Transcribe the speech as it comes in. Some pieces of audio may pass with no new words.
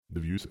The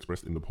views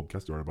expressed in the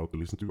podcast you are about to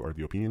listen to are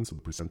the opinions of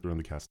the presenter and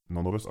the cast.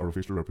 None of us are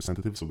official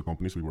representatives of the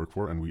companies we work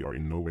for, and we are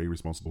in no way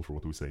responsible for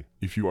what we say.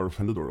 If you are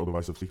offended or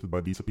otherwise afflicted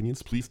by these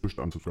opinions, please push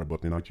the unsubscribe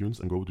button in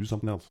iTunes and go do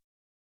something else.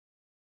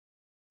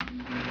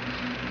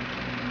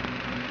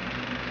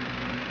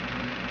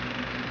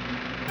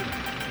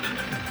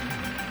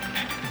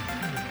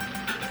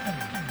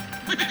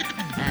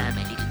 My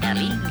little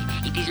darling,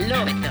 it is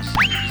love at first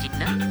sight, is it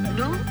not?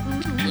 No?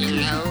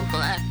 No,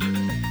 what?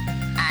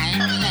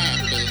 I'm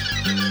happy.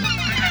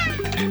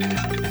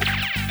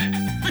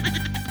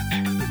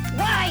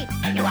 Why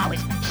are you always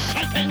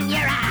shaking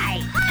your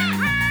eye?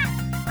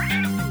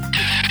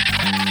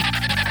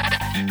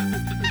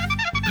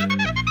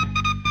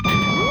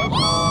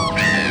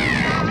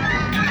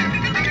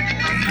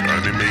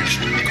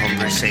 Animation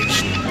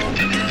conversation.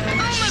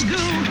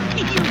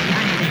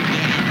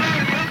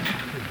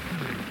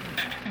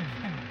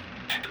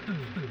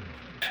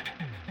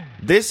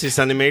 This is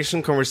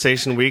Animation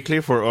Conversation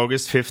Weekly for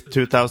August 5th,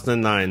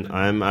 2009.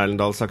 I'm Erlend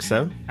Dahl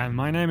Sakshaug. And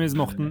my name is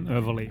Morten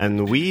Øverli.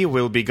 And we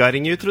will be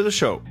guiding you through the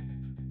show.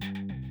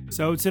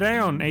 So today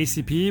on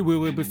ACP, we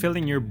will be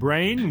filling your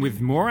brain with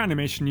more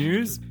animation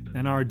news.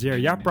 And our dear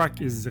Yaprak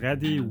is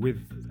ready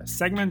with a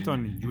segment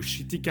on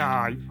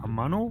Yoshitaka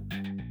Amano.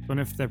 Don't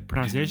know if the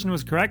pronunciation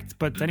was correct,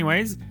 but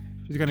anyways,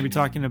 she's going to be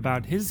talking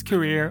about his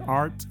career,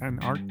 art,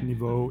 and Art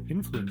Nouveau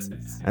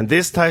influences. And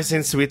this ties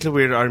in sweetly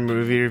with our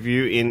movie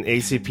review in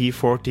ACP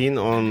 14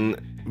 on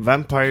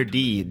Vampire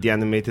D, the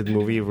animated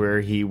movie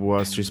where he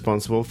was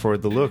responsible for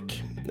the look.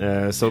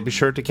 So be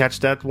sure to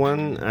catch that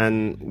one,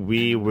 and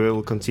we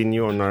will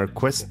continue on our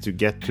quest to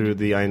get through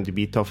the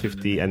IMDb Top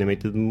 50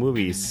 animated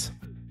movies.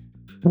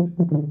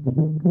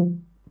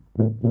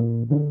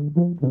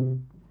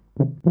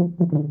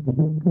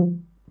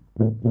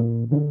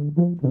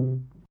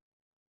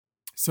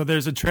 So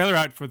there's a trailer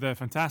out for the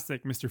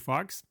fantastic Mr.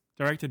 Fox,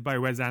 directed by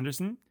Wes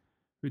Anderson,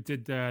 who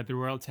did The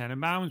Royal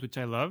Tenenbaums, which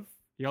I love.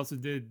 He also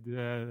did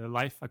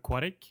Life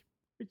Aquatic,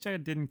 which I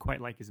didn't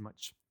quite like as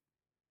much.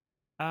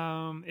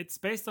 It's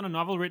based on a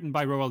novel written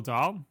by Roald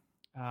Dahl.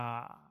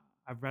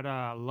 I've read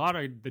a lot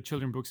of the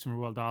children books from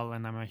Roald Dahl,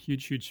 and I'm a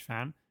huge, huge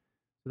fan.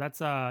 So that's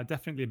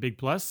definitely a big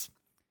plus.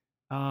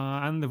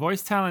 And the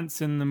voice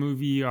talents in the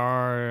movie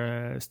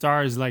are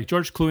stars like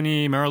George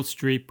Clooney, Meryl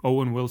Streep,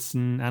 Owen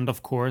Wilson, and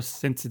of course,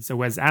 since it's a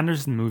Wes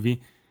Anderson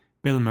movie,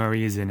 Bill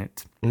Murray is in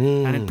it.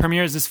 And it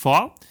premieres this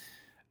fall.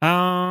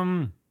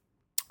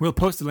 We'll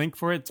post a link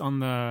for it on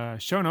the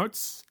show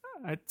notes.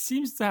 It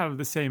seems to have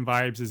the same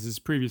vibes as his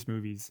previous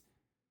movies.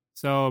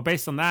 So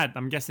based on that,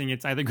 I'm guessing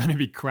it's either going to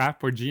be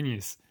crap or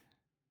genius.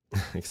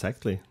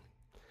 Exactly.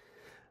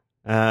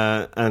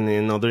 And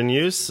in other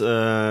news,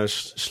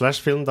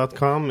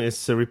 Slashfilm.com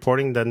is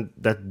reporting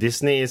that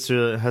Disney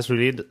has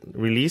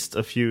released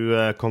a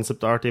few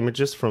concept art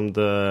images from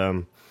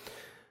the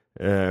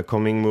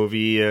coming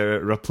movie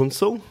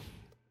Rapunzel.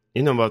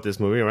 You know about this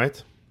movie,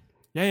 right?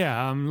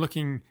 Yeah. I'm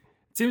looking.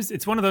 It seems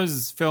it's one of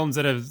those films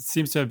that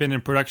seems to have been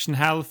in production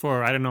hell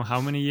for I don't know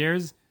how many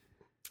years.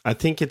 I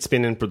think it's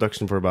been in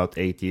production for about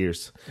 8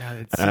 years.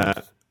 Yeah,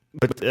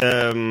 But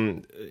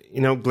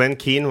Glenn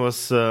Keane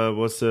was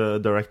a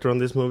director on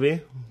this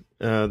movie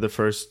the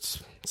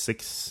first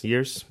 6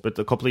 years, but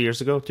a couple of years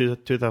ago,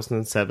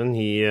 2007,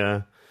 he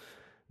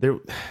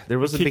there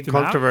was a big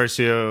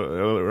controversy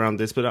around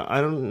this, but I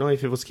don't know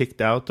if he was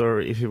kicked out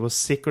or if he was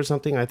sick or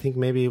something. I think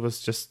maybe he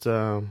was just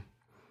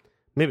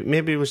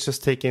maybe he was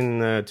just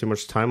taking too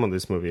much time on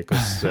this movie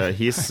because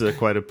he's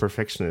quite a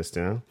perfectionist,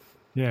 you know.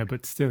 Yeah,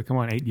 but still, come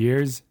on, 8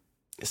 years.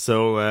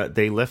 So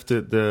they left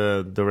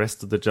the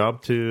rest of the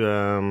job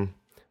to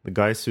the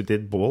guys who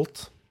did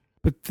Bolt.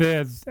 But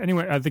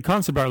anyway, the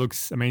concept art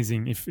looks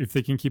amazing. If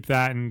they can keep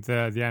that and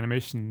the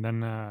animation,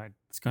 then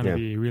it's going to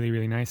be really,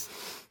 really nice.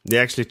 They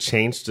actually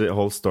changed the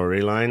whole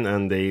storyline,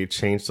 and they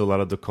changed a lot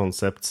of the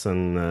concepts,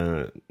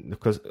 and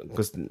because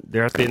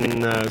there has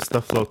been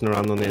stuff floating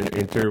around on the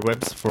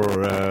interwebs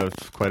for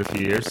quite a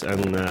few years,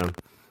 and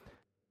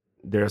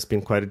there has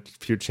been quite a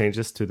few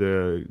changes to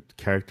the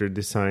character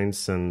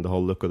designs and the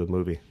whole look of the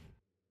movie.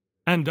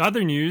 And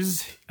other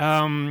news,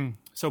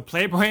 so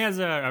Playboy has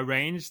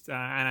arranged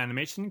an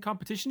animation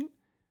competition,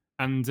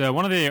 and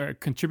one of the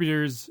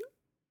contributors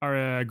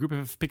are a group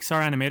of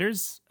Pixar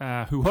animators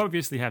who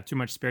obviously have too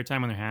much spare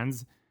time on their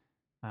hands,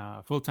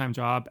 full-time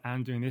job,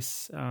 and doing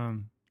this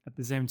at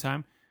the same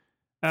time.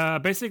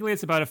 Basically,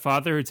 it's about a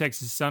father who takes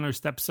his son or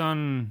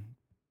stepson,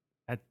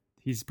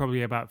 he's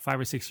probably about 5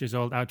 or 6 years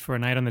old, out for a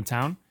night on the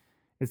town.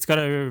 It's got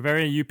a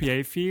very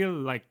UPA feel,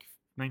 like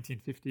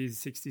 1950s,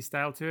 60s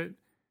style to it.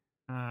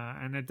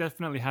 And it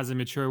definitely has a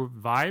mature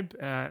vibe.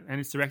 And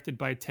it's directed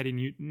by Teddy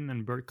Newton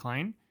and Bert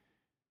Klein.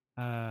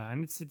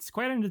 And it's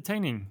quite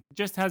entertaining. It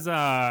just has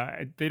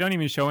they don't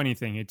even show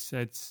anything. It's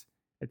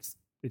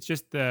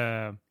just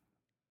it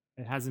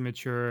has a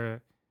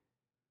mature.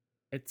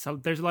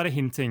 There's a lot of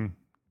hinting,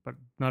 but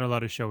not a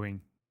lot of showing.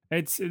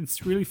 It's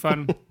really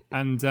fun,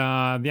 and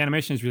the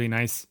animation is really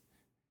nice.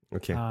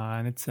 Okay.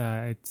 And it's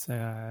a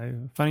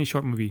funny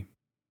short movie.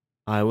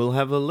 I will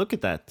have a look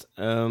at that.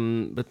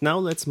 But now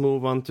let's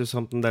move on to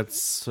something that's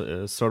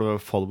sort of a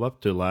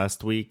follow-up to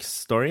last week's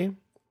story.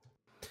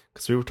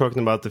 Because we were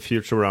talking about the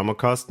Futurama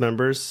cast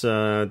members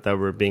that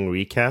were being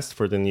recast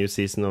for the new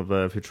season of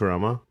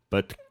Futurama.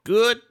 But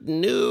good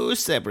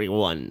news,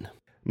 everyone!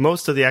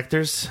 Most of the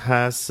actors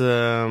has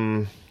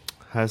signed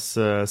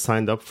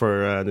up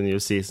for the new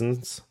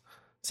season.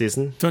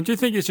 Don't you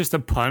think it's just a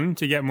pun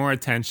to get more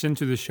attention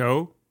to the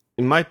show?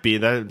 It might be.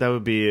 That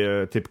would be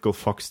a typical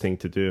Fox thing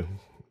to do.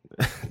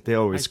 They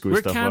always screw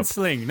stuff up. We're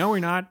canceling. No, we're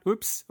not.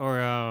 Oops.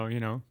 Or,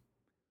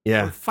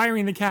 Yeah. We're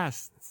firing the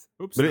cast.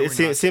 Oops. But no,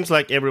 it seems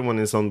like everyone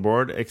is on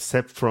board,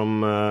 except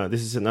from...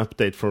 this is an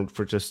update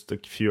for just a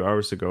few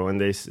hours ago,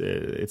 and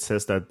it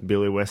says that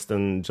Billy West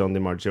and John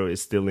DiMaggio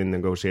is still in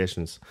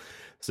negotiations.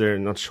 So they're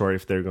not sure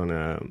if they're going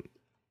to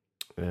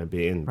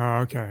be in. Oh,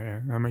 okay.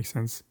 Yeah, that makes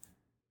sense.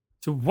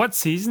 So what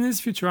season is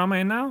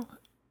Futurama in now?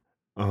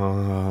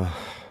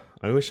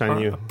 I wish I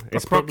knew.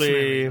 It's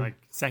probably like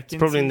second. It's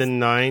probably season? in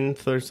the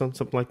 9th or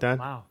something like that.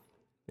 Wow.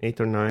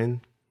 8 or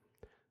 9.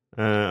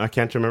 I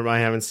can't remember. I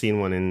haven't seen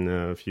one in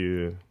a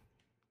few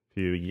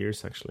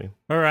years, actually.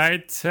 All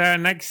right.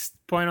 Next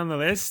point on the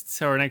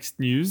list, or next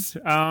news.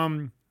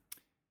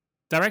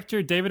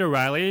 Director David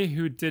O'Reilly,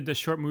 who did a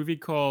short movie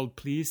called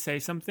Please Say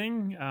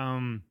Something.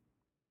 I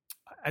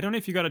don't know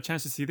if you got a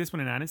chance to see this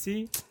one in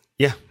Annecy.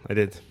 Yeah, I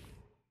did.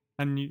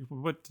 And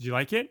did you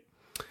like it?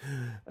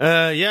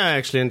 Yeah, I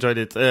actually enjoyed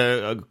it.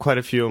 Quite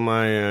a few of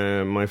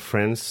my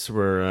friends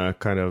were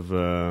kind of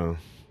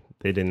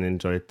they didn't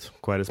enjoy it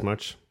quite as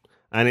much,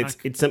 and it's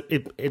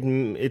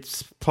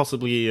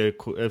possibly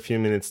a few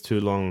minutes too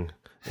long.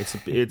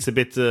 It's a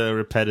bit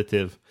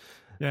repetitive.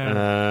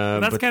 Yeah,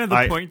 that's kind of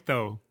the point,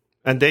 though.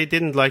 And they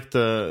didn't like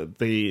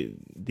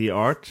the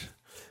art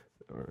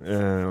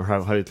or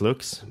how it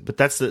looks, but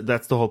that's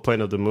the whole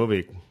point of the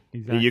movie.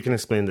 Exactly. You can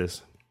explain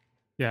this.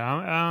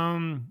 Yeah.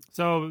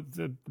 So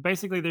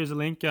basically, there's a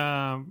link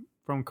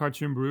from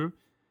Cartoon Brew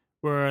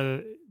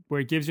where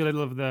it gives you a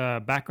little of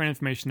the background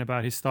information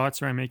about his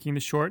thoughts around making the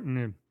short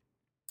and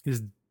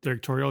his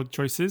directorial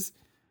choices,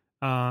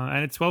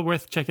 and it's well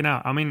worth checking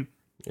out. I mean,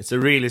 it's a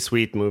really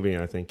sweet movie,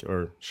 I think,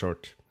 or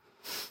short.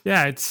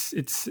 Yeah, it's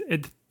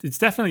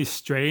definitely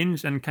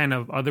strange and kind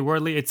of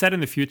otherworldly. It's set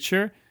in the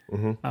future,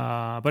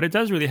 but it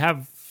does really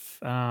have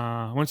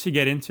once you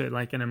get into it,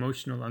 like an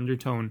emotional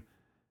undertone.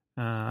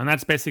 And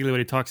that's basically what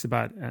he talks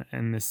about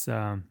in this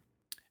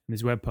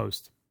web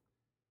post.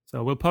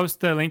 So we'll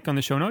post the link on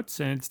the show notes,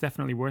 and it's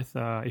definitely worth.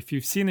 If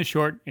you've seen the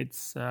short,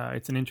 it's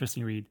an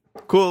interesting read.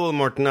 Cool,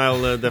 Morten.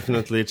 I'll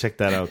definitely check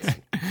that out.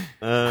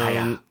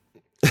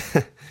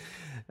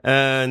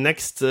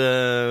 Next,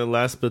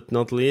 last but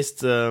not least,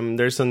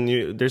 there's some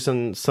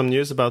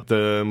news about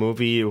the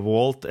movie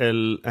Walt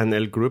and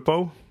El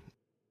Grupo,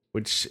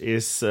 which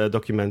is a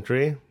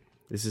documentary.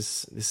 This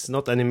is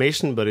not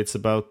animation, but it's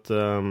about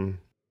the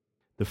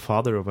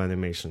father of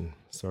animation,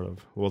 sort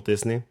of, Walt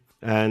Disney.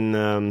 And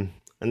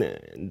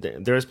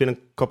there has been a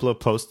couple of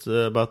posts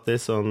about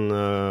this on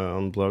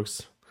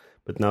blogs,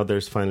 but now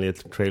there's finally a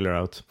trailer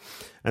out.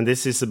 And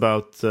this is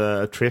about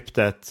a trip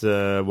that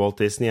Walt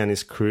Disney and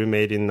his crew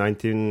made in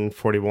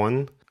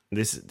 1941.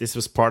 This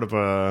was part of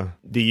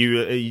the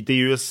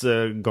U.S.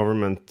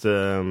 government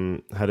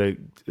had a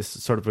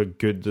sort of a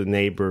good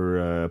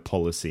neighbor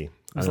policy.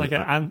 It's like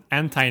an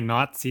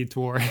anti-Nazi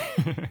tour.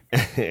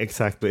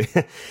 Exactly.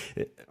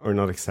 Or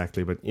not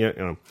exactly, but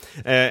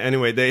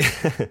anyway, they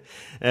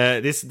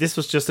this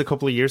was just a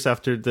couple of years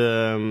after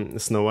the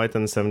Snow White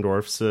and the Seven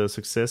Dwarfs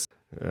success.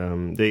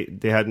 They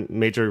had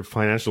major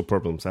financial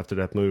problems after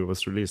that movie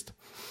was released.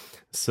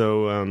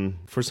 So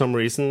for some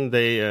reason,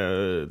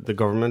 the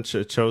government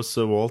chose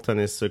Walt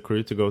and his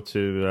crew to go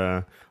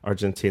to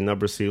Argentina,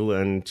 Brazil,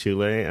 and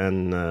Chile,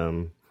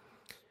 and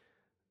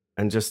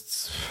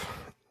just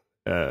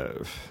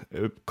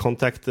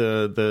contact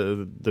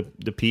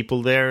the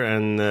people there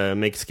and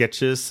make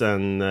sketches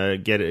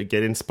and get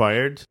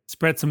inspired,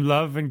 spread some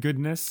love and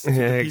goodness to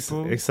the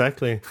people.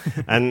 Exactly.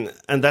 and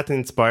that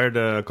inspired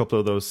a couple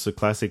of those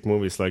classic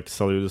movies like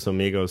Saludos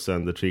Amigos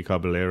and The Three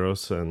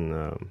Caballeros,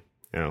 and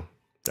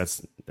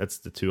that's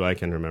the two I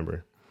can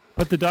remember.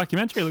 But the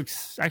documentary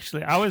looks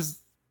actually,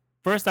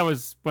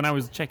 when I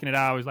was checking it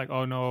out, I was like,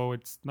 oh no,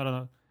 it's not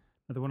another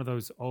one of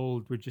those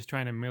old, we're just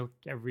trying to milk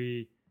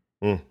every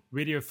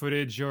video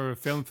footage or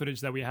film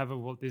footage that we have of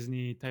Walt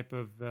Disney type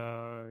of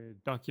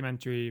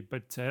documentary,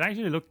 but it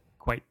actually looked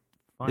quite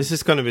fun. This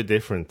is going to be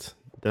different,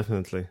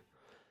 definitely.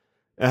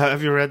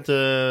 Have you read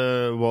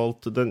the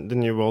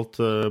new Walt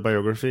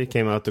biography? It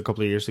came out a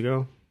couple of years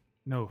ago.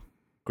 No.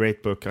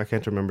 Great book. I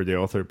can't remember the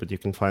author, but you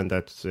can find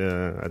that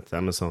at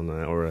Amazon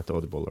or at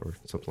Audible or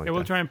something like that.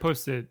 We'll try and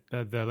post the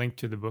link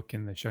to the book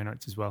in the show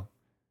notes as well.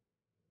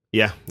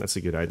 Yeah, that's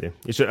a good idea.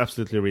 You should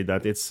absolutely read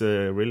that. It's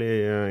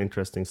really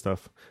interesting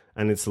stuff,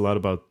 and it's a lot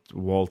about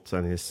Walt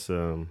and his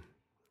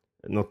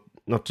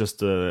not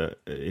just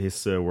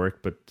his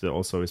work, but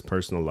also his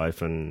personal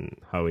life and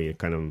how he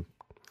kind of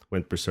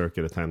went berserk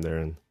at a time there,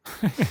 and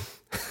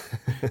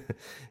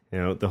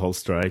the whole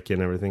strike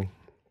and everything.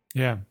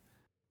 Yeah.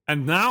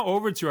 And now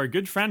over to our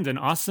good friend and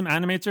awesome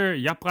animator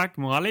Yaprak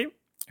Murali,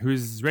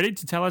 who's ready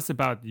to tell us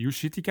about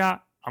Yoshitaka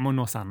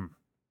Amano-san.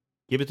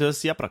 Give it to us,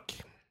 Yaprak.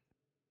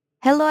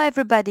 Hello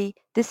everybody,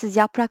 this is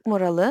Yaprak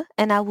Muralı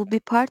and I will be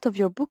part of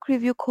your book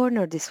review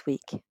corner this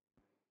week.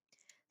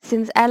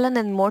 Since Alan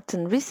and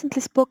Morten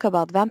recently spoke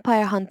about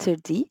Vampire Hunter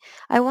D,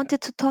 I wanted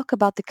to talk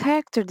about the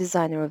character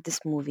designer of this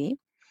movie.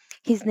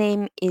 His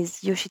name is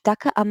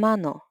Yoshitaka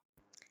Amano.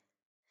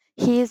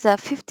 He is a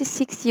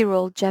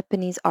 56-year-old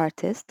Japanese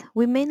artist.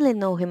 We mainly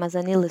know him as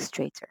an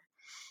illustrator.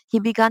 He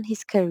began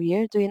his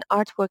career doing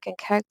artwork and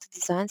character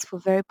designs for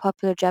very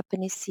popular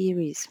Japanese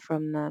series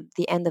from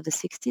the end of the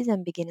 60s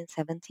and beginning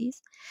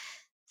 70s.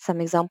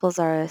 Some examples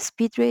are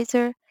Speed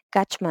Racer,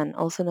 Gatchman,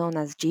 also known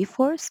as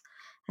G-Force,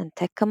 and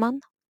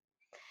Tekkaman.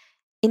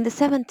 In the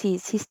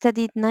 70s, he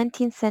studied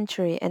 19th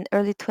century and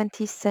early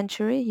 20th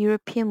century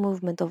European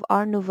movement of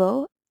Art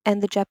Nouveau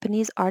and the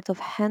Japanese art of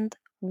hand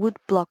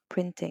woodblock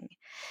printing,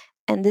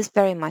 and this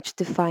very much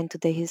defined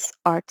today his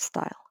art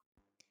style.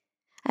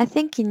 I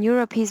think in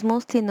Europe he's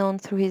mostly known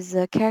through his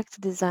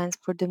character designs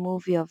for the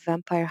movie of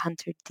Vampire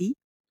Hunter D.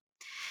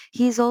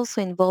 He is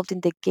also involved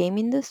in the game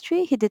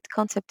industry. He did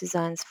concept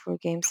designs for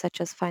games such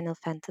as Final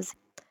Fantasy.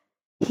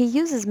 He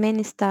uses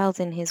many styles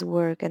in his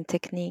work and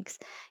techniques.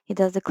 He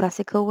does the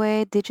classical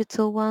way,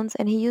 digital ones,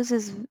 and he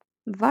uses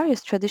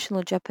various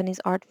traditional Japanese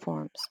art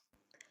forms.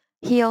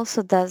 He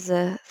also does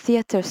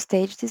theater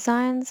stage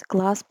designs,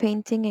 glass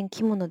painting, and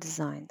kimono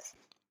designs.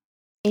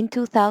 In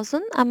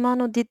 2000,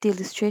 Amano did the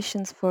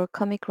illustrations for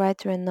comic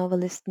writer and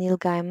novelist Neil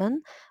Gaiman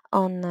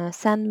on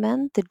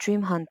Sandman, The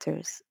Dream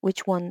Hunters,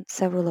 which won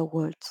several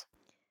awards.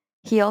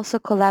 He also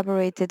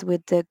collaborated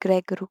with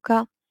Greg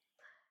Rucka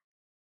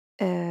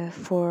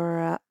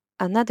for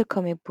another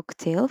comic book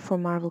tale for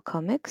Marvel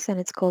Comics,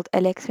 and it's called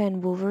Elektra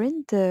and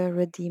Wolverine, the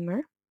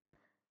Redeemer.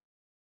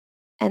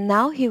 And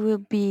now he will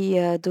be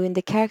doing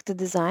the character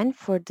design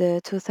for the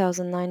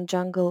 2009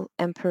 Jungle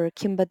Emperor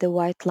Kimba the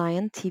White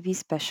Lion TV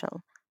special.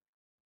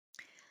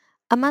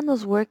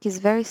 Amano's work is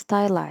very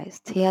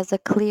stylized. He has a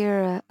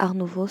clear Art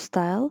Nouveau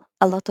style,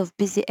 a lot of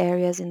busy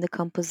areas in the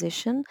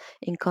composition,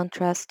 in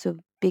contrast to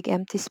big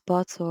empty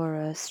spots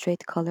or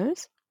straight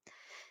colors.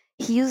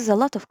 He uses a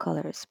lot of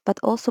colors, but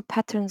also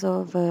patterns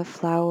of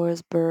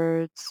flowers,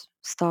 birds,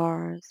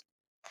 stars.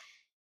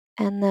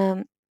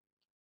 And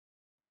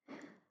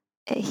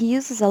he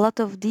uses a lot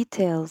of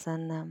details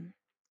and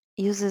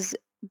uses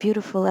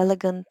beautiful,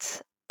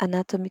 elegant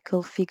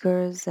anatomical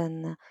figures,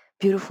 and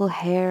beautiful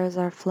hairs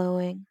are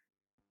flowing.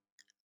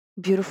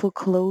 Beautiful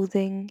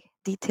clothing,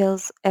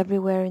 details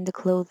everywhere in the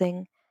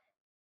clothing.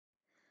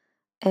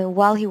 And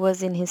while he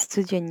was in his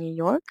studio in New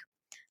York,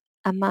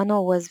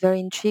 Amano was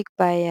very intrigued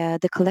by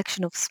the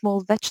collection of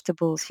small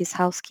vegetables his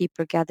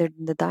housekeeper gathered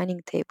in the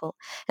dining table,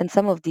 and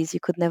some of these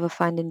you could never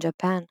find in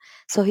Japan.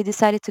 So he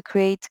decided to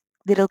create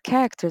little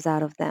characters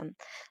out of them.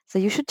 So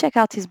you should check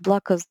out his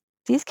blog because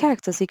these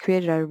characters he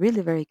created are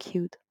really very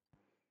cute.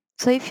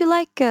 So if you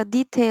like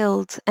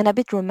detailed and a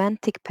bit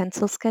romantic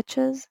pencil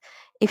sketches,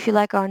 if you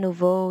like Art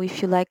Nouveau,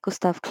 if you like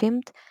Gustav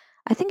Klimt,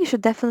 I think you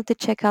should definitely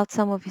check out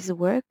some of his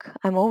work.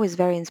 I'm always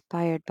very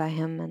inspired by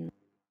him, and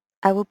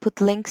I will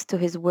put links to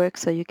his work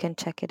so you can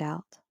check it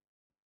out.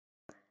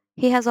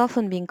 He has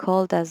often been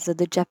called as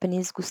the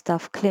Japanese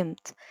Gustav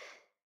Klimt,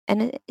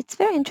 and it's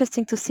very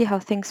interesting to see how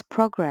things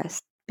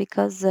progressed,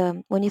 because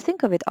when you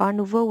think of it, Art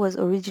Nouveau was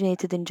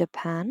originated in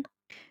Japan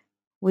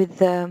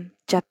with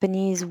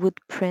Japanese wood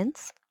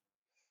prints,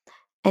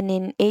 and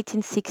in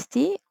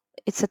 1860,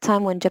 it's a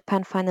time when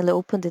Japan finally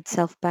opened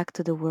itself back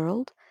to the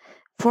world.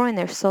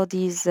 Foreigners saw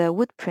these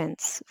wood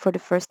prints for the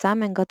first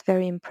time and got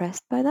very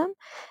impressed by them.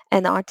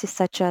 And artists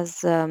such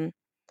as Van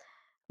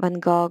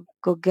Gogh,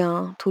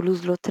 Gauguin,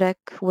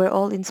 Toulouse-Lautrec were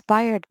all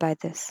inspired by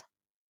this.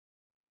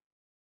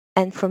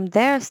 And from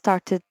there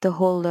started the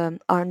whole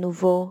Art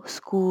Nouveau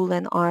school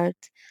and art.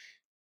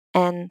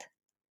 And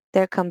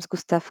there comes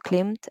Gustav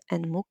Klimt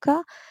and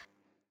Mucha.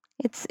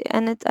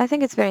 I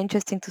think it's very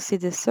interesting to see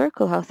this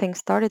circle, how things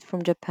started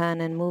from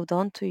Japan and moved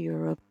on to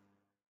Europe.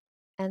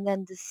 And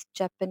then this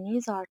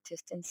Japanese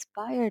artist,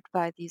 inspired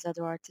by these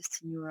other artists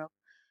in Europe,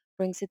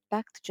 brings it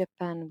back to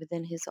Japan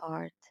within his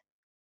art.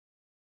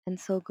 And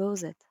so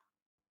goes it.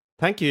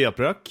 Thank you,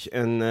 Yaprak.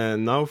 And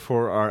now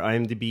for our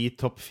IMDb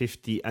Top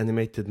 50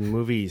 Animated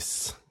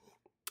Movies.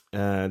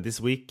 This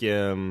week,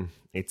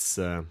 it's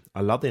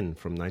Aladdin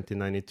from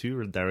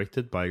 1992,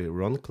 directed by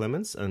Ron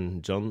Clements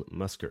and John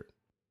Musker.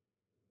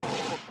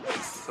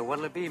 So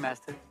what'll it be,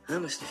 Master? I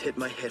must have hit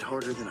my head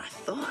harder than I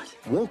thought.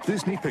 Walt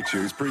Disney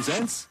Pictures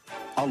presents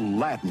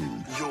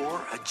Aladdin.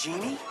 You're a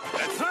genie?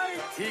 That's right.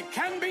 He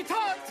can be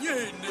taught. You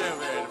ain't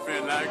never had a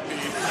friend like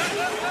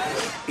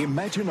me.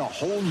 Imagine a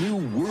whole new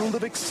world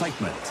of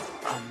excitement.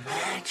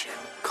 Imagine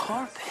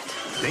carpet.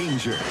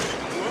 Danger.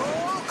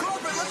 Oh,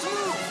 carpet, let's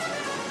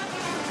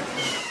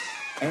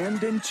move.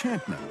 And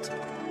enchantment.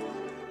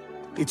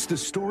 It's the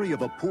story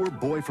of a poor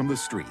boy from the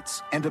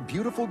streets and a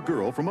beautiful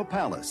girl from a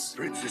palace.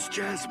 Princess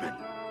Jasmine.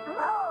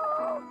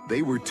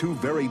 They were two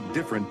very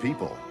different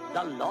people,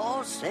 The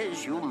law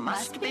says you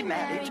must be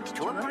married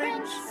to a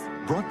prince.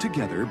 Brought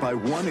together by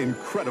one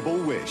incredible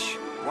wish.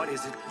 What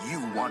is it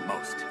you want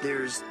most?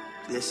 There's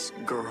this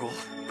girl.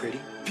 Pretty?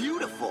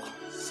 Beautiful.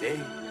 C'est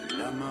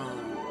l'amour.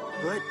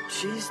 But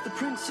she's the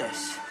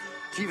princess.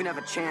 To even have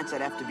a chance, I'd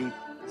have to be...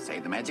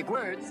 Say the magic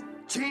words.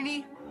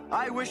 Genie,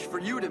 I wish for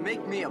you to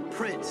make me a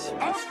prince.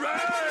 All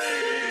right!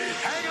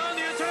 Hang on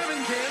to your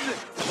turban, kid.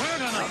 We're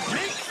gonna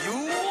make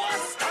you a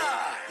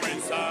star.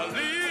 Prince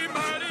Ali,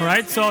 buddy. All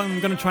right, so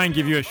I'm going to try and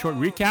give you a short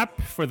recap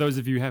for those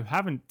of you who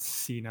haven't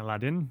seen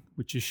Aladdin,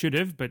 which you should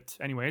have, but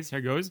anyways,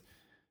 here goes.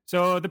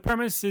 So the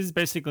premise is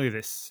basically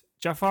this.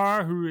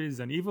 Jafar, who is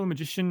an evil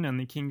magician and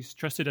the king's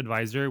trusted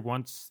advisor,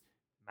 wants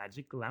a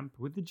magic lamp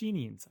with the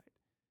genie inside.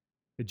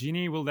 The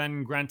genie will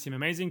then grant him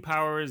amazing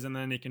powers, and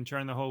then he can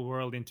turn the whole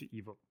world into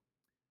evil.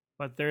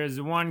 But there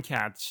is one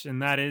catch, and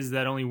that is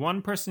that only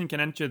one person can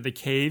enter the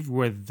cave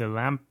where the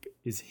lamp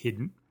is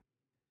hidden.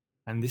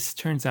 And this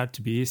turns out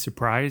to be,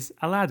 surprise,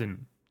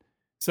 Aladdin.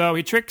 So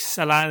he tricks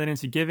Aladdin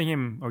into giving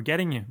him, or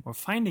getting him, or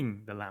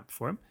finding the lamp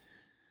for him.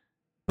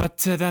 But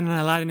then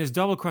Aladdin is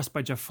double-crossed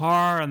by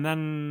Jafar, and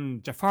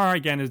then Jafar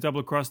again is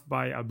double-crossed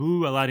by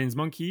Abu, Aladdin's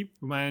monkey,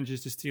 who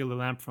manages to steal the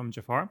lamp from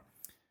Jafar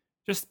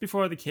just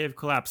before the cave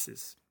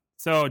collapses.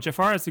 So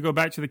Jafar has to go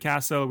back to the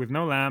castle with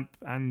no lamp,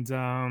 and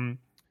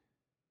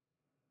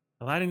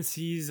Aladdin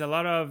sees a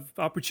lot of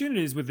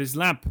opportunities with this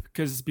lamp,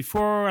 because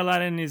before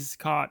Aladdin is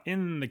caught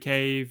in the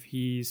cave,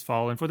 he's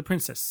fallen for the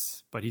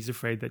princess. But he's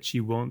afraid that she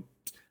won't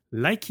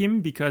like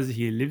him because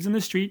he lives on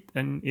the street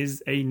and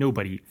is a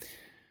nobody.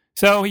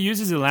 So he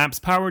uses the lamp's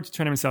power to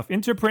turn himself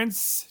into a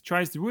prince,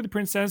 tries to woo the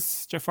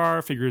princess.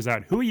 Jafar figures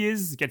out who he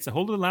is, gets a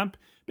hold of the lamp.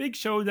 Big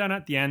showdown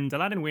at the end.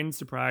 Aladdin wins,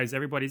 surprise.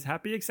 Everybody's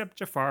happy except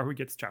Jafar, who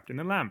gets trapped in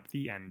the lamp.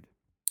 The end.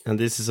 And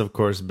this is, of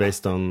course,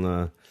 based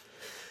on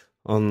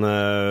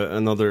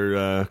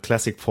another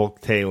classic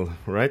folk tale,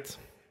 right?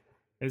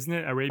 Isn't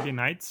it Arabian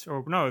Nights?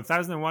 Or no,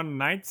 1001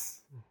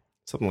 Nights?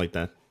 Something like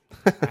that.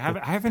 I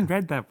haven't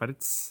read that,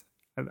 but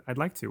I'd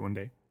like to one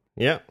day.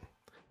 Yeah.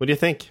 What do you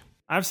think?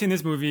 I've seen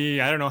this movie,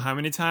 I don't know how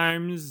many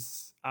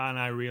times, and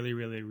I really,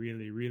 really,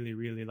 really, really,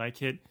 really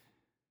like it.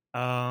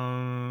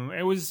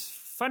 It was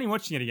funny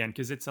watching it again,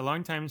 because it's a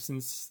long time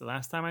since the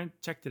last time I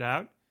checked it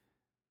out.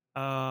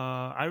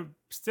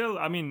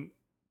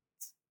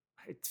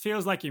 It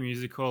feels like a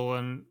musical,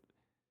 and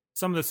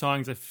some of the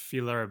songs I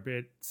feel are a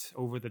bit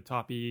over the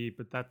toppy,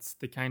 but that's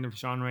the kind of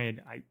genre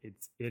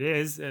it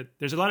is.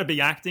 There's a lot of big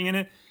acting in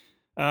it.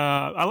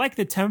 I like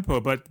the tempo,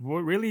 but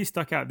what really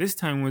stuck out this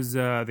time was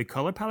the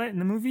color palette in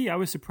the movie. I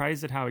was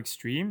surprised at how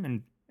extreme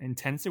and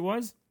intense it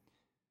was.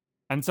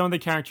 And some of the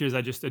characters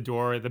I just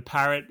adore. The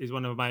parrot is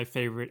one of my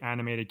favorite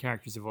animated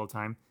characters of all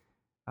time.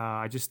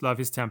 I just love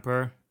his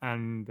temper,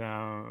 and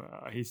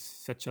he's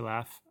such a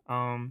laugh.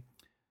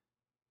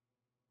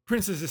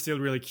 Princess is still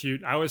really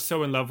cute. I was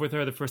so in love with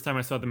her the first time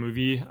I saw the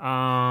movie.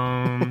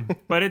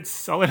 But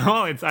it's all in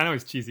all, I know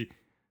it's cheesy,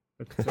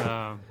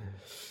 but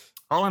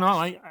all in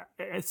all,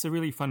 it's a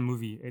really fun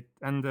movie.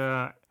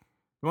 The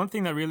one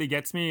thing that really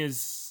gets me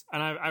is,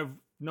 and I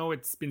know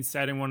it's been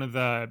said in one of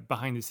the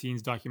behind the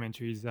scenes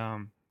documentaries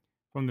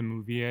from the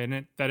movie,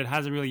 and that it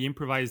has a really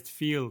improvised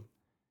feel,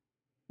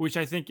 which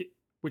I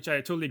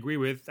totally agree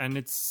with, and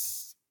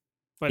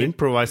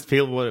improvised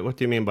feel. What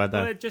do you mean by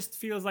that? Well, it just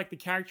feels like the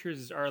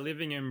characters are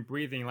living and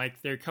breathing,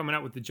 like they're coming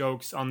out with the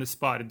jokes on the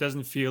spot. It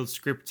doesn't feel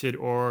scripted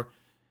or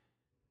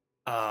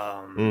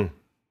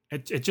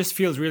it just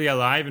feels really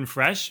alive and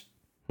fresh.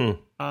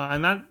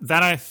 And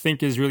that I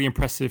think is really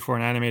impressive for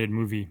an animated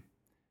movie.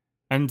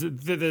 And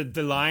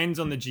the lines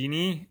on the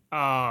genie,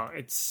 I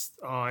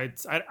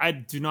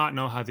do not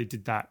know how they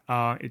did that.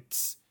 I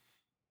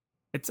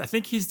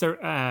think he's the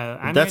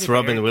that's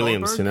Robin Eric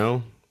Williams, Goldberg. you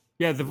know.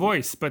 Yeah, the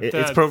voice, but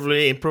it's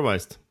probably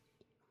improvised.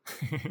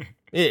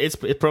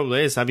 It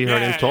probably is. Have you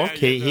heard him talk?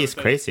 He's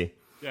crazy.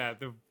 Yeah,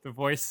 the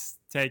voice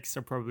takes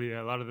are probably,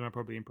 a lot of them are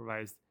probably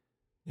improvised.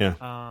 Yeah.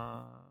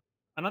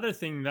 Another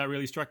thing that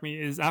really struck me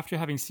is after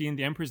having seen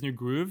The Emperor's New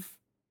Groove,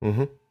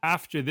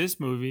 after this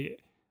movie,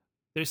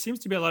 there seems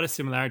to be a lot of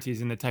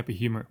similarities in the type of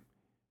humor.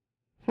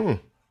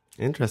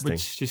 Interesting.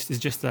 Which is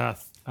just a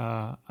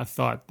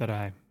thought that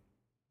I...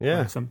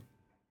 Yeah. Do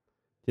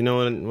you know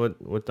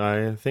what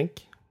I think?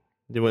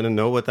 Do you want to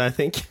know what I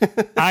think?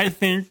 I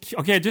think...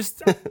 Okay,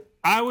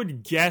 I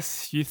would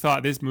guess you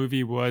thought this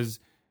movie was...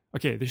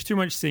 Okay, there's too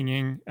much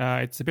singing.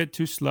 It's a bit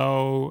too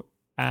slow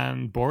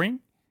and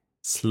boring.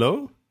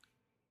 Slow?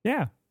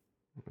 Yeah.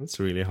 That's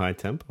really high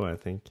tempo, I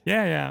think.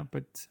 Yeah,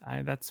 but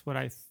that's what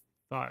I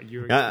thought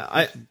you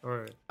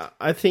were...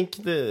 I think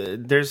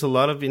there's a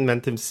lot of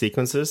inventive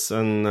sequences,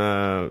 and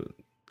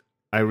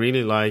I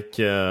really like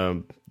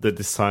the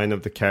design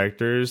of the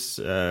characters.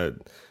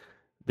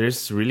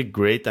 There's really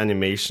great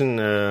animation.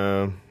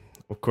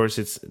 Of course,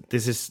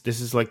 this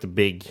is like the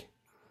big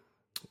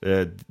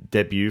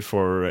debut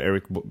for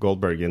Eric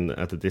Goldberg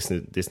at the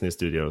Disney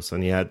Studios,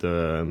 and he had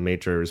a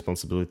major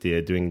responsibility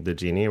doing the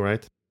genie,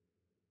 right?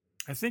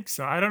 I think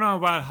so. I don't know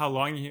about how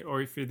long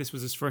or if this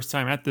was his first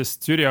time at the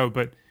studio,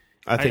 but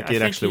I think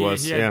it actually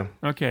was. Yeah.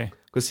 Okay.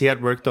 because he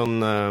had worked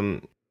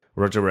on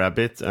Roger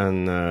Rabbit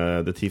and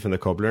The Thief and the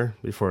Cobbler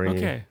before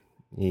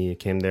he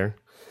came there.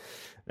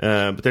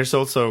 But there's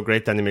also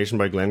great animation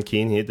by Glenn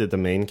Keane. He did the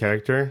main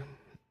character,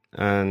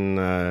 and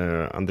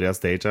Andreas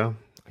Deja.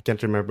 I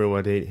can't remember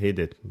what he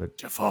did, but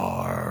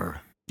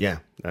Jafar. Yeah,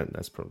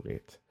 that's probably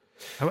it.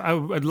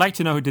 I'd like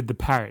to know who did the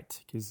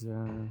parrot, because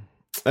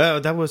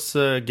that was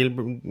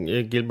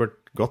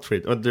Gilbert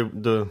Gottfried. Oh,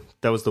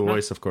 that was the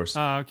voice, of course.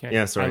 Oh, okay.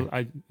 Yeah, sorry.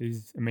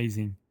 He's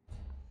amazing.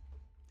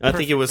 I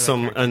think it was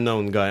some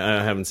unknown guy.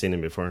 I haven't seen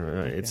him before.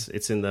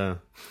 It's in the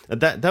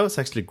that was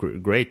actually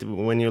great.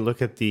 When you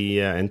look at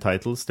the end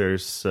titles,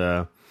 there's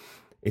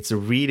it's a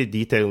really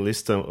detailed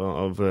list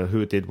of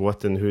who did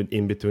what and who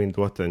in between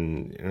what,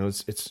 and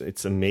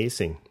it's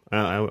amazing.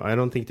 I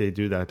don't think they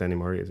do that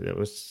anymore. It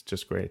was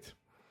just great.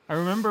 I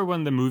remember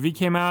when the movie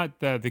came out,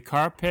 the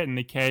carpet and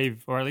the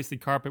cave, or at least the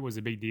carpet, was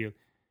a big deal.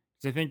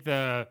 Because I think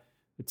the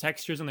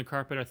textures on the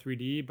carpet are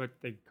 3D, but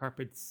the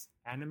carpet's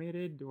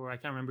animated, or I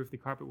can't remember if the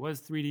carpet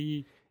was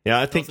 3D. Yeah,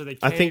 I think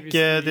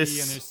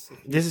this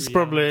is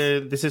probably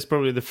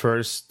the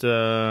first,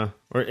 or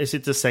is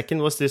it the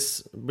second? Was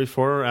this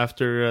before or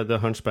after the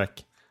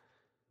Hunchback?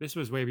 This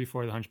was way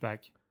before the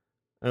Hunchback.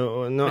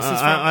 Oh no,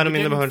 I don't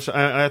mean the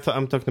Hunchback.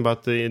 I'm talking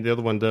about the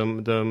other one, the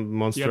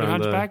monster. The other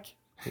Hunchback.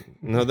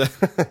 No,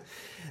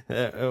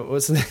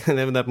 what's the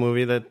name of that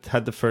movie that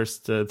had the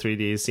first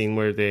 3D scene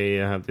where they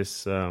have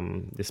this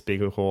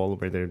big hall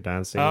where they're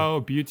dancing? Oh,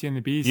 Beauty and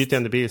the Beast. Beauty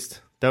and the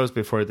Beast. That was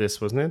before this,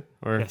 wasn't it?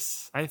 Or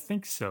yes, I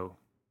think so.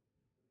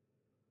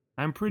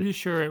 I'm pretty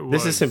sure it was.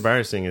 This is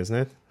embarrassing, isn't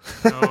it?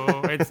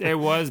 No, it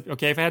was.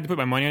 Okay, if I had to put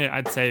my money on it,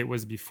 I'd say it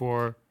was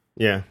before.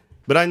 Yeah,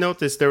 but I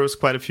noticed there was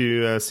quite a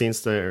few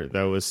scenes there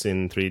that was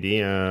in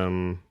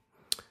 3D,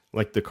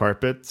 like the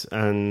carpet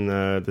and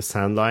the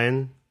sand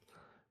lion.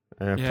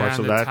 Parts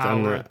of that,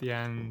 and at the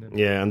end.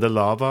 And the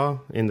lava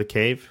in the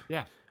cave.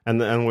 Yeah,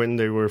 and when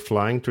they were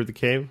flying through the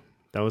cave,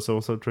 that was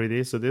also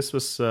 3D. So this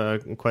was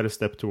quite a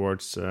step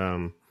towards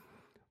all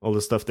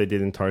the stuff they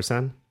did in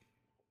Tarzan,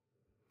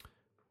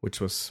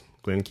 which was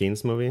Glenn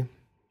Keane's movie,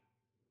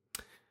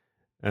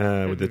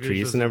 with the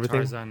trees and everything.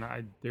 Tarzan,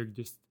 they're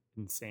just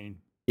insane.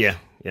 Yeah,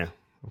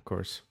 of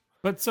course.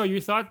 But so you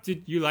thought,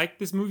 did you like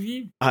this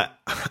movie?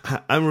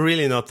 I'm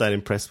really not that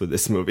impressed with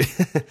this movie.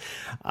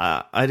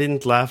 I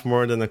didn't laugh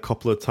more than a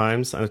couple of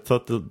times. I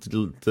thought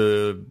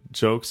the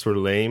jokes were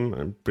lame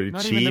and pretty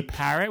cheap. Not even the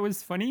parrot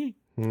was funny?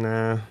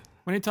 Nah.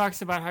 When he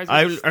talks about how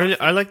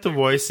I like the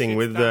voicing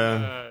with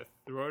the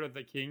throat of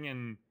the king,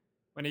 and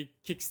when he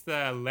kicks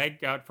the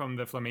leg out from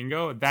the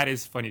flamingo, that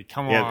is funny.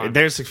 Come on. Yeah,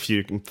 there's a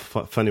few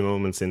funny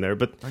moments in there,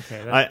 but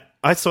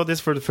I saw this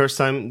for the first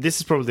time.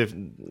 This is probably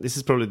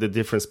the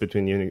difference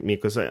between you and me,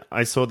 because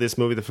I saw this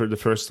movie for the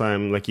first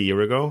time like a year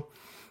ago.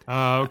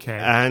 Oh, okay.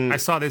 And I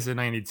saw this in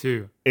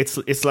 '92.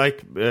 It's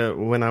like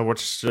when I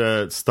watched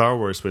Star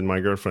Wars with my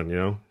girlfriend. You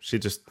know, she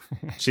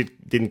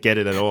didn't get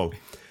it at all,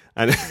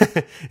 and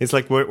it's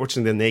like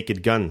watching The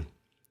Naked Gun.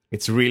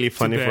 It's really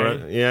funny for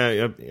us.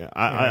 Yeah.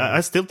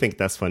 I still think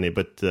that's funny,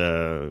 but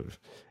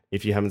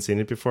if you haven't seen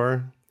it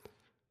before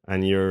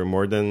and you're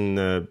more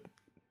than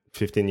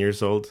 15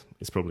 years old,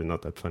 it's probably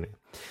not that funny.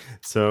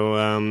 So,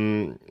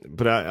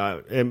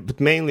 but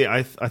mainly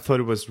I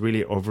thought it was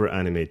really over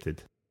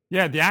animated.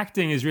 Yeah, the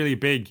acting is really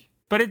big,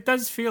 but it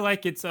does feel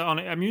like it's on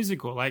a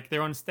musical, like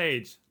they're on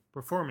stage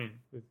performing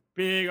with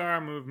big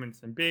arm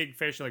movements and big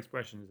facial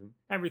expressions, and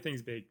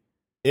everything's big.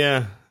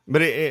 Yeah,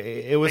 but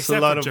it was except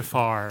a lot for of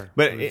Jafar.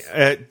 But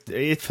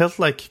it felt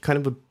like kind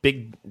of a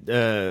big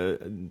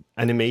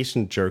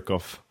animation jerk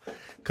off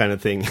kind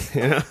of thing.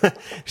 You know,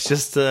 it's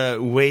just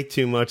way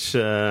too much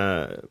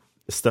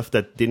stuff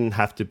that didn't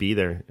have to be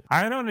there.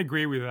 I don't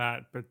agree with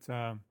that, but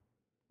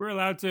we're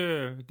allowed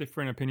to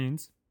different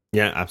opinions.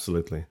 Yeah,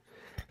 absolutely.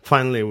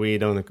 Finally, we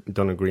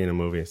don't agree in a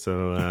movie,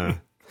 so.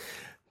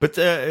 But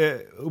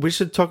we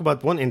should talk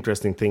about one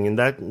interesting thing, and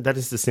that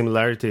is the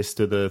similarities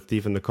to The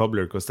Thief and the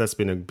Cobbler, because that's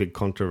been a big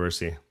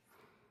controversy.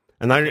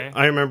 And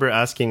I remember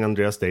asking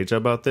Andreas Deja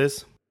about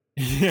this.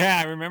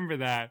 Yeah, I remember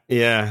that.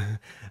 Yeah,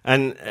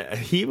 and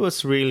he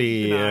was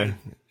really...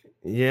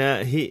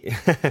 he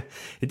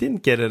he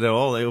didn't get it at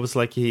all. It was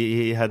like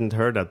he hadn't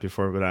heard that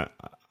before, but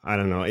I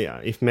don't know. Yeah,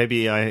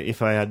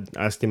 if I had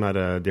asked him at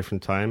a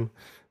different time,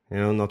 you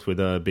know, not with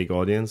a big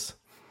audience...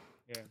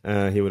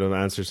 he would have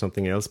answered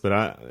something else, but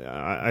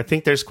I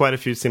think there's quite a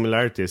few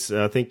similarities.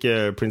 I think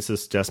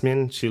Princess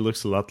Jasmine, she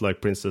looks a lot like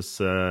Princess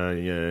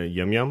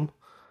Yum Yum.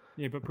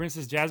 Yeah, but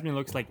Princess Jasmine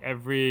looks like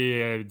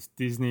every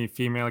Disney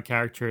female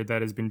character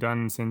that has been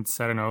done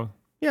since, I don't know.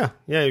 Yeah,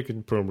 you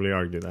could probably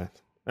argue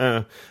that.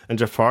 And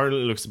Jafar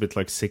looks a bit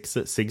like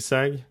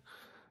Zigzag.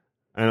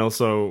 And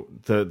also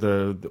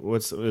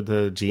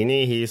the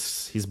genie,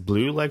 he's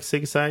blue like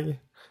Zigzag.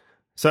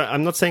 So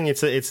I'm not saying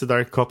it's a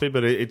direct copy,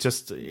 but it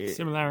just...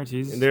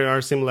 similarities. There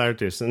are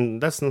similarities,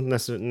 and that's not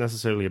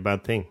necessarily a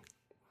bad thing.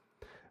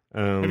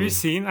 Have you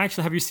seen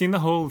the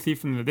whole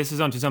Thief and this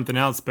is onto something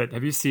else, but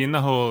have you seen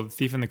the whole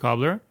Thief and the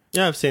Cobbler?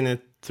 Yeah, I've seen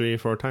it 3 or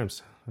 4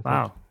 times.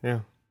 Wow.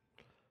 Yeah.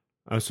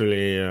 I was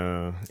really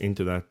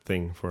into that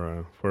thing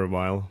for a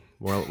while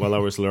I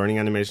was learning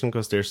animation,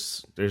 because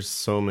there's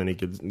so many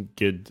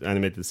good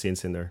animated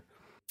scenes in there.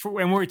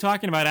 When we're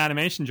talking about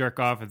animation jerk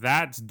off,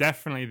 that's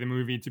definitely the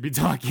movie to be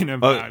talking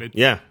about.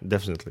 Yeah,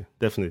 definitely.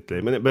 But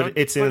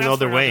it's in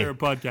another way.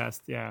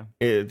 Podcast, yeah.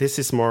 This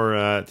is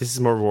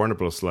more Warner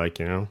Bros. Like,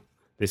 you know,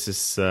 this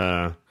is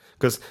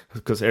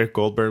because Eric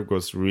Goldberg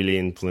was really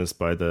influenced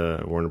by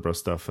the Warner Bros.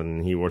 Stuff,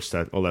 and he watched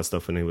all that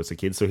stuff when he was a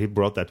kid. So he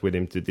brought that with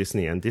him to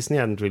Disney, and Disney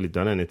hadn't really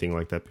done anything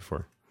like that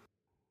before.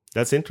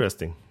 That's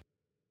interesting.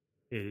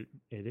 It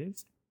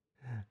is.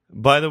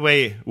 By the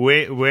way,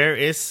 where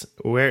is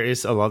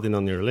Aladdin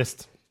on your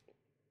list?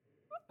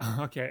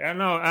 Okay, I don't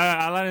know.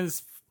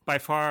 Aladdin's by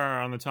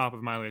far on the top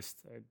of my list.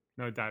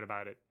 No doubt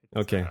about it.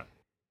 Okay.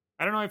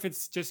 I don't know if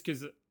it's just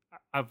because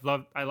I've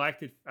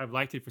liked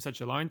it for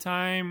such a long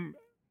time,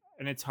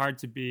 and it's hard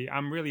to be.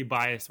 I'm really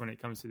biased when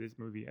it comes to this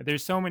movie.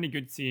 There's so many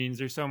good scenes.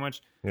 There's so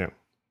much. Yeah.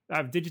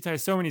 I've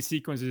digitized so many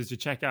sequences to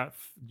check out,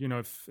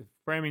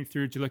 framing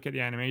through to look at the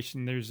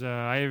animation. There's,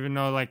 I even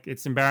know, like,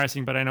 it's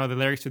embarrassing, but I know the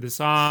lyrics to the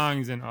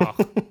songs, and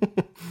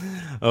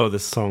oh, the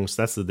songs.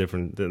 That's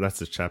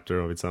a chapter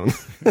of its own.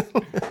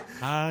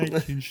 I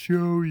can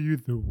show you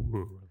the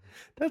world.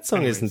 That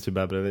song isn't too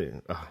bad,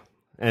 but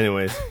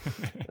anyways,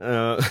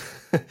 I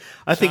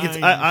think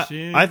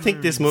I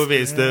think this movie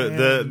is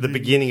the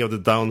beginning of the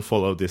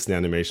downfall of Disney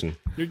animation.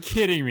 You're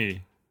kidding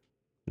me.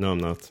 No, I'm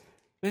not.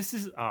 This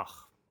is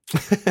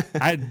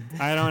I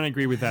don't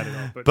agree with that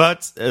at all.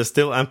 But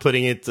still, I'm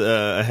putting it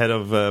ahead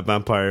of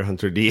Vampire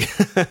Hunter D.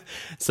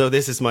 So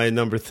this is my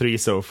number 3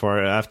 so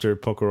far, after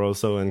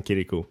Pocoroso and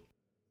Kirikou.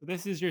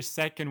 This is your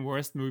second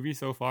worst movie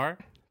so far?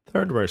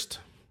 Third worst.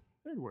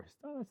 Third worst.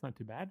 Oh, that's not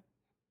too bad.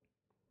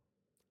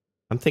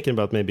 I'm thinking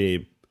about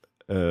maybe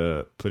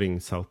putting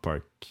South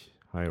Park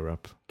higher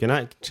up. Can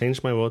I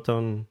change my vote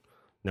on...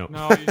 No,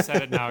 you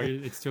said it now.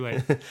 It's too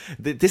late.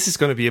 This is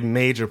going to be a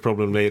major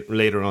problem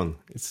later on.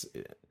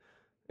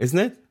 Isn't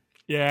it?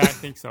 Yeah, I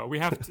think so.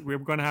 We're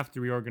going to have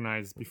to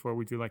reorganize before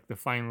we do like the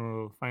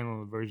final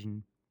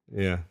version.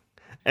 Yeah.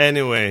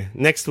 Anyway,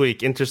 next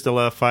week,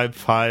 Interstellar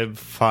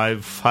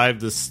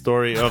 5555, the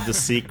story of the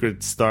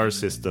secret star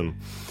system.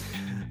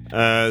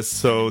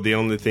 So the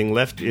only thing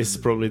left is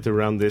probably to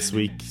round this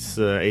week's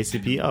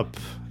ACP up.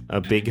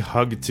 A big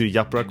hug to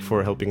Yaprak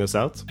for helping us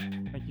out.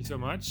 Thank you so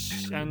much.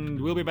 And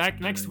we'll be back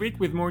next week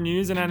with more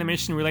news and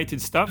animation related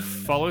stuff.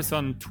 Follow us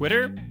on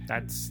Twitter.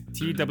 That's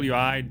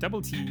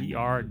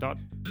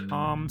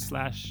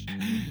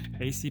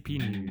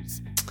TWITTER.com/ACP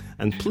News.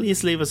 And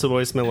please leave us a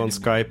voicemail on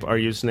Skype. Our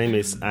username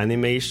is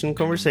Animation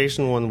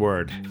Conversation, one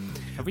word.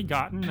 Have we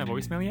gotten a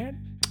voicemail yet?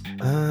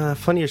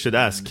 Funny you should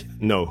ask.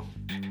 No.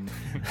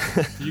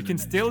 You can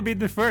still be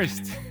the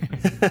first.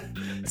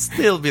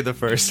 Still be the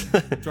first.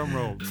 Drum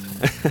roll.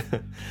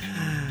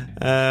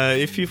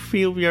 If you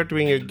feel we are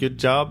doing a good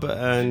job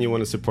and you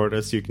want to support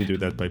us, you can do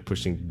that by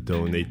pushing the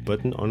donate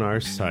button on our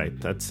site.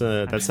 That's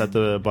at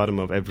the bottom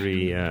of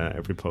every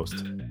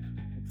post.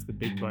 It's the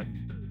big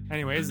button.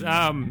 Anyways,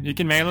 you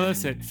can mail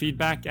us at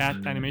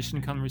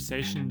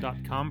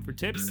feedback@animationconversation.com for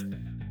tips.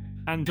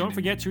 And don't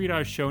forget to read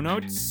our show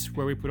notes,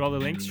 where we put all the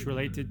links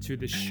related to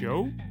the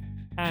show.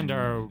 And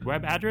our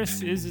web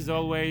address is, as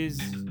always,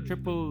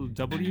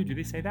 www. Do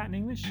they say that in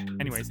English?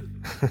 Anyways,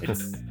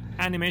 it's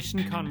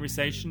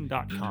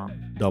animationconversation.com.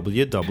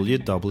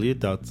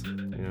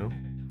 www.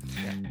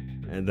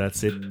 And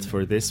that's it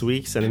for this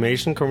week's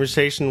Animation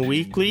Conversation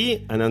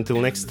Weekly. And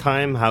until next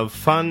time, have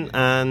fun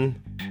and...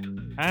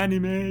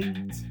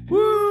 animate!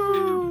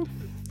 Woo!